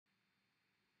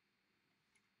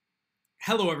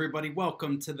Hello, everybody.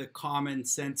 Welcome to the Common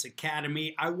Sense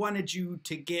Academy. I wanted you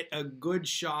to get a good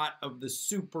shot of the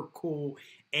super cool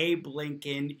Abe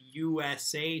Lincoln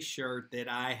USA shirt that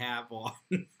I have on.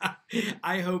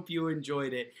 I hope you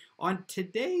enjoyed it. On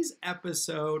today's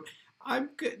episode, I'm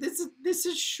good. This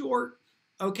is short,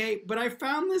 okay, but I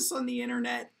found this on the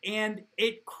internet and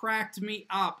it cracked me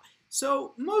up.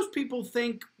 So most people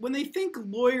think, when they think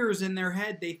lawyers in their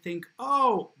head, they think,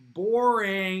 oh,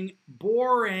 boring,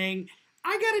 boring.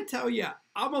 I gotta tell you,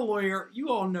 I'm a lawyer. You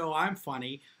all know I'm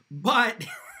funny, but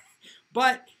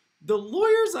but the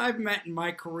lawyers I've met in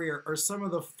my career are some of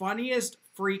the funniest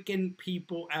freaking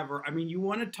people ever. I mean, you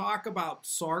want to talk about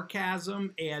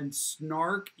sarcasm and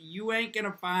snark? You ain't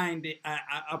gonna find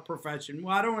a profession.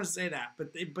 Well, I don't want to say that,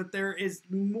 but there is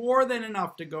more than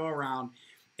enough to go around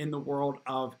in the world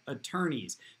of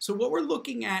attorneys. So what we're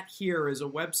looking at here is a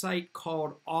website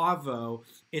called Avo.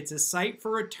 It's a site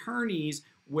for attorneys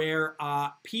where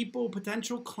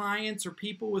potential clients or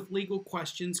people with legal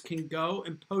questions can go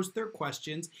and post their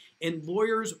questions and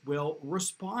lawyers will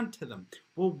respond to them.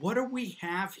 Well, what do we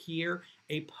have here?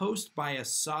 A post by a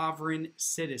sovereign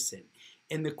citizen.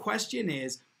 And the question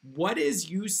is, what is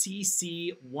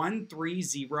UCC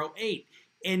 1308?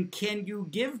 And can you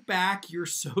give back your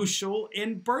social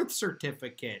and birth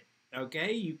certificate?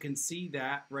 Okay, you can see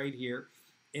that right here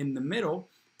in the middle.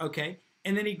 Okay.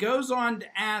 And then he goes on to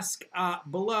ask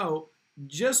below,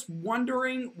 just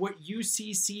wondering what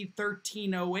UCC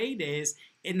 1308 is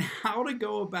and how to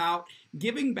go about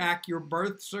giving back your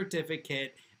birth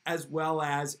certificate as well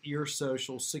as your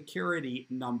social security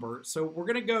number. So we're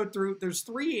going to go through, there's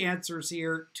three answers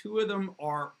here. Two of them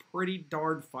are pretty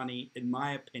darn funny, in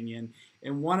my opinion.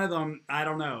 And one of them, I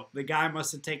don't know, the guy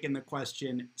must have taken the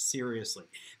question seriously.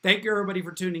 Thank you, everybody,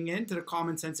 for tuning in to the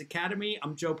Common Sense Academy.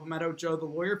 I'm Joe Palmetto, Joe the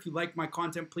Lawyer. If you like my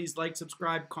content, please like,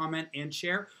 subscribe, comment, and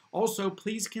share. Also,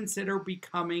 please consider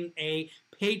becoming a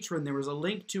patron. There was a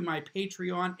link to my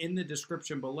Patreon in the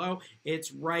description below.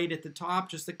 It's right at the top,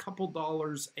 just a couple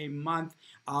dollars a month.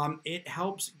 It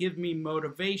helps give me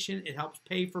motivation. It helps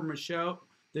pay for the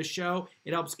show.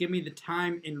 It helps give me the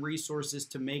time and resources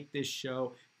to make this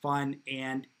show fun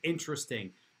and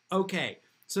interesting. Okay,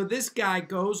 so this guy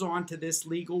goes on to this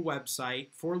legal website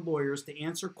for lawyers to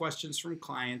answer questions from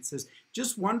clients, says,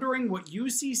 just wondering what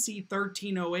UCC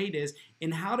 1308 is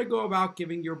and how to go about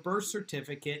giving your birth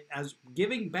certificate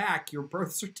giving back your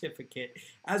birth certificate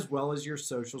as well as your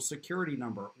social security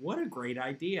number. What a great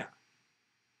idea.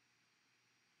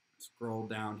 Scroll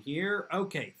down here.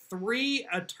 Okay, 3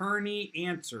 attorney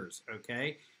answers,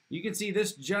 okay? You can see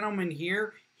this gentleman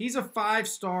here. He's a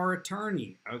 5-star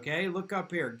attorney, okay? Look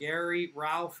up here, Gary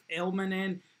Ralph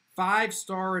Ilmanen,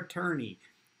 5-star attorney.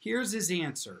 Here's his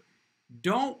answer.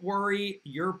 Don't worry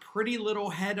your pretty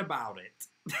little head about it.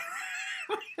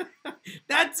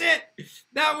 That's it.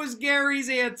 That was Gary's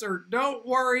answer. Don't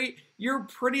worry your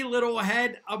pretty little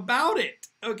head about it,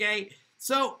 okay?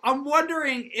 So I'm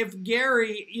wondering if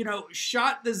Gary,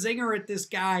 shot the zinger at this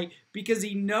guy because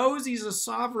he knows he's a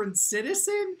sovereign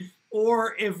citizen,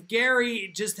 or if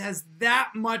Gary just has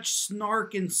that much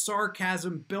snark and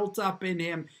sarcasm built up in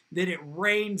him that it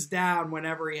rains down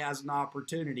whenever he has an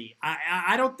opportunity.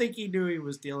 I don't think he knew he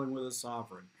was dealing with a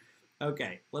sovereign.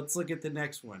 Okay, let's look at the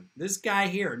next one. This guy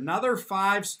here, another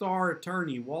 5-star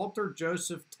attorney, Walter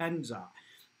Joseph Tenza,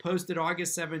 posted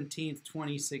August 17th,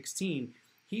 2016.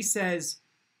 He says,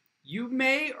 you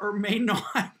may or may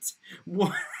not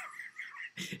want,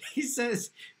 he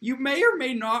says, you may or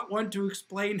may not want to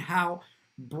explain how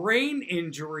brain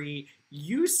injury,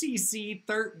 UCC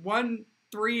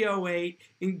 1308,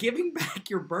 and giving back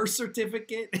your birth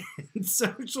certificate and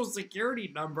social security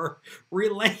number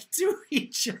relate to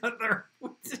each other.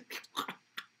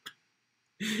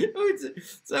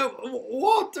 So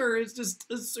Walter is just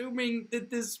assuming that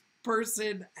this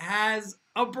person has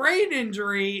a brain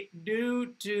injury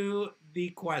due to the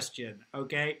question,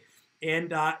 okay?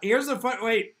 And here's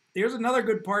another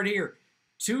good part here.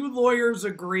 2 lawyers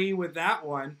agree with that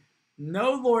one.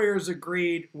 No lawyers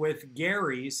agreed with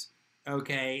Gary's,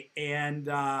 okay? And,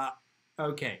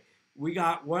 okay, we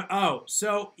got one. Oh,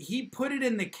 so he put it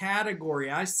in the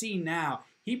category, I see now.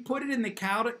 He put it in the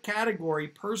category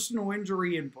personal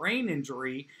injury and brain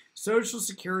injury, social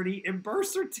security, and birth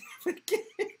certificate.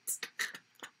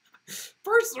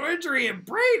 Personal injury and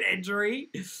brain injury.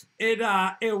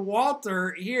 In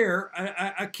Walter here,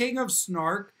 a king of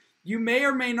snark, you may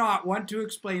or may not want to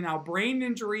explain how brain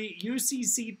injury,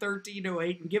 UCC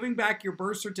 1308, and giving back your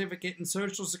birth certificate and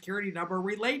social security number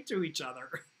relate to each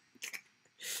other.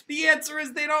 The answer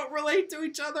is they don't relate to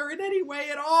each other in any way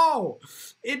at all.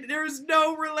 There's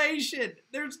no relation.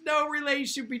 There's no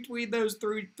relation between those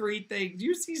three things.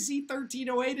 UCC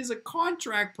 1308 is a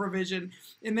contract provision,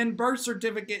 and then birth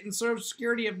certificate and Social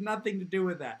Security have nothing to do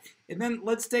with that. And then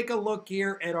let's take a look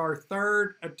here at our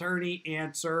third attorney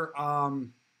answer.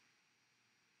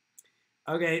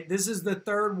 Okay, this is the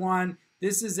third one.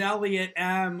 This is Elliot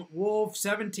M. Wolf,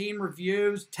 17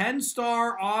 reviews,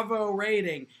 10-star Avo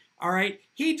rating. All right,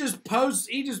 he just puts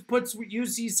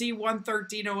UCC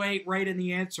 11308 right in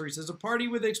the answer. He says, a party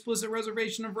with explicit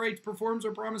reservation of rights performs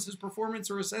or promises performance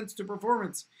or assents to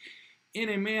performance in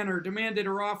a manner demanded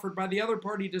or offered by the other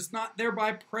party does not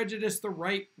thereby prejudice the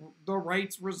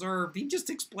rights reserved. He just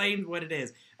explained what it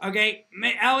is. Okay,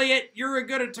 Elliot, you're a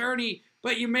good attorney,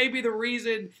 but you may be the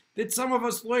reason that some of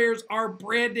us lawyers are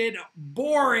branded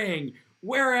boring.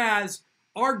 Whereas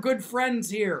our good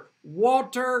friends here,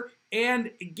 Walter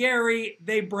and Gary,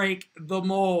 they break the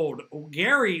mold.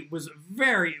 Gary was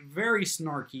very, very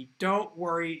snarky. Don't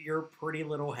worry your pretty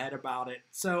little head about it.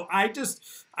 So I just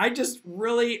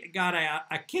really got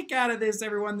a kick out of this,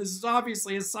 everyone. This is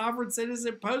obviously a sovereign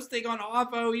citizen posting on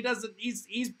Avo.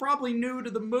 He's probably new to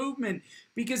the movement,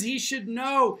 because he should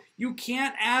know you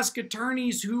can't ask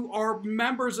attorneys who are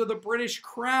members of the British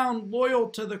Crown, loyal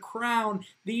to the Crown,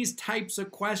 these types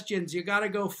of questions. You got to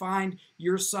go find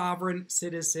your sovereign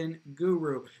citizen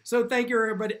guru. So thank you,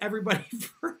 everybody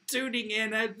for tuning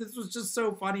in. This was just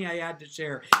so funny, I had to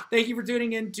share. Thank you for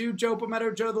tuning in to Joe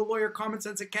Palmetto, Joe the Lawyer, Common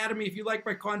Sense Academy. If you like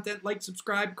my content, like,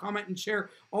 subscribe, comment, and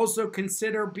share. Also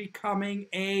consider becoming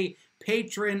a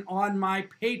patron on my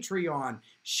Patreon.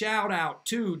 Shout out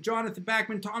to Jonathan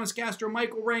Backman, Thomas Castro,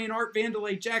 Michael Rain, Art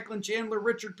Vandelay, Jacqueline Chandler,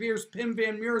 Richard Pierce, Pim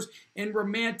Van Meurs, and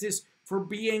Romantis for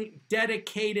being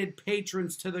dedicated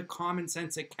patrons to the Common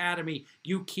Sense Academy.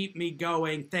 You keep me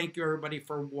going. Thank you, everybody,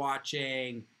 for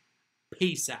watching.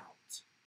 Peace out.